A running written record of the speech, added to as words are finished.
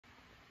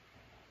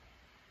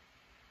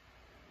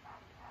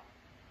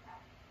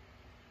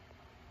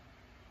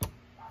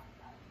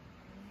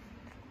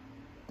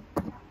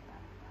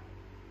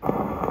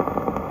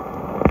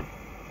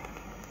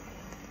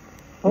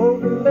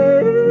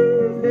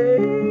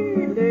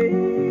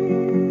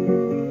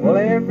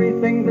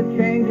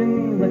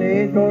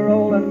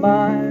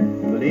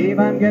believe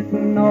I'm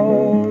getting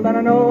old, and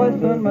I know I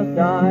soon must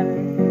die.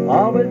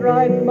 Always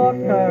riding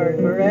boxcars,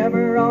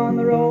 forever on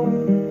the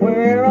road.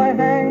 Where I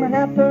hang my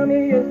hat to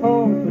me is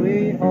home,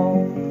 sweet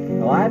home.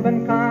 So I've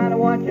been kind of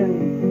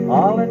watching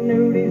all the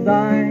new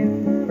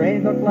designs.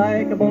 Trains look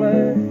like a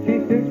bullet, she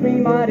suits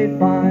me mighty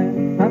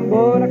fine. I'm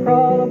going to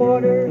crawl the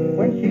border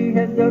when she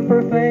heads out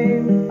for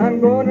fame. I'm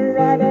going to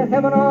ride to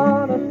heaven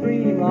on a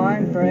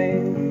Streamline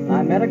train.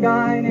 I met a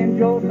guy named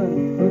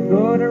Jolson who's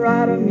going to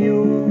ride a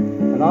mule,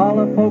 and all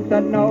the folks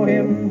that know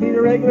him, he's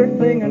a regular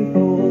singing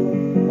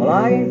fool. Well,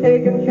 I ain't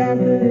taking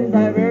chances,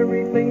 I've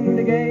everything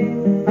to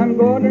gain. I'm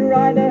going to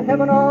ride to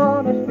heaven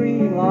on a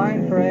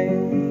Streamline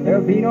train.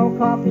 There'll be no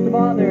cops to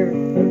bother,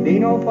 there'll be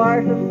no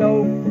fires to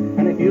stoke,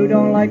 and if you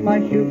don't like my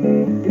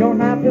shooting, you don't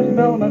have to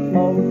smell my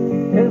smoke.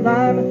 'Cause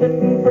I'm a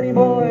sitting pretty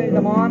boys,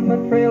 I'm on my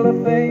trail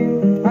of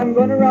fame. I'm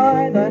going to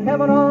ride to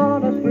heaven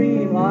on a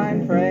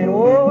Streamline train.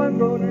 Oh, I'm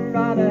going to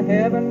ride to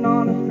heaven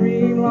on a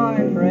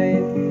Streamline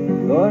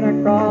train.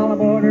 Gonna crawl the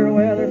border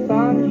whether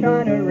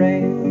sunshine or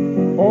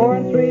rain. 4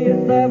 and 3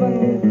 is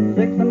 7,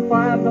 6 and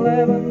 5 is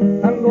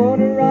 11. I'm going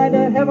to ride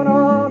to heaven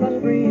on a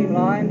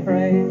Streamline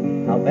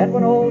train. I'll bet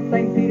when old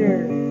St.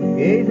 Peter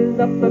gazes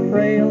up the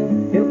trail,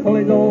 he'll pull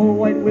his old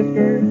white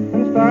whiskers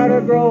and start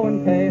a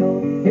growing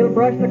pale. He'll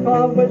brush the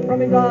cobwebs from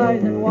his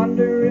eyes and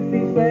wonder if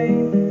he's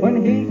sane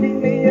when he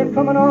sees me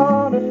a-coming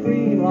on a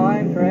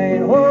Streamline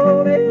train.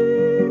 Oh,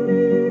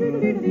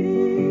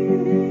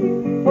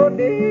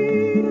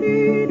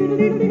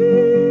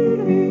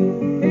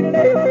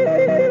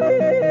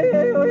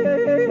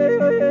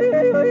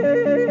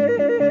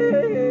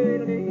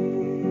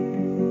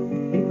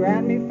 he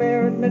grabbed me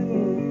fair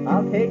admitting,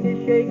 I'll take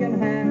his shaking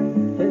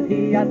hand. Says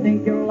he, I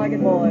think you'll like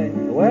it, boy,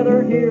 the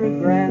weather here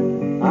is grand.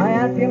 I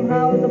asked him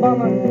how's the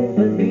bummin',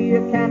 says he,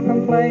 you can't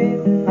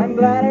complain. I'm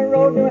glad I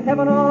rode to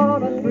heaven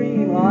on a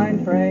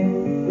Streamline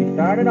train. We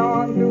started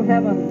on through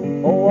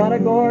heaven, oh what a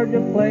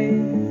gorgeous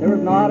place. There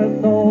was not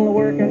a soul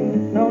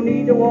working, no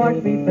need to wash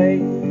me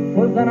face.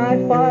 Was then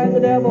I spied the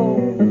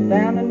devil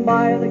standing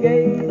by the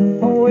gate,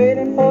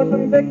 waiting for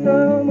some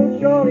victim who'd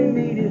surely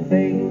meet his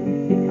fate.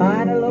 He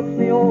kinda looks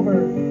me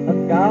over, a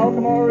scowl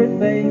come o'er his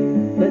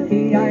face. Says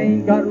he, I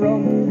ain't got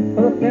room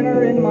for the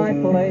sinner in my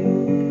place.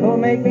 They'll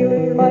make me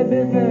lose my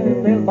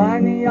business, they'll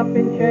bind me up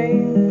in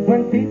chains.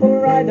 When people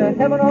ride to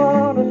heaven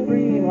on a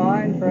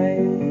Streamline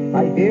train,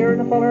 I hear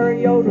the feller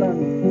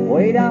yodeling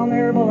way down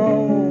there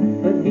below.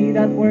 Says he,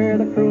 that's where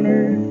the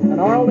crooners and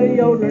all the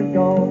yodelers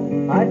go.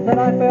 I said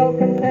I felt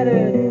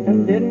contented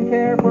and didn't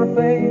care for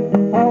fame.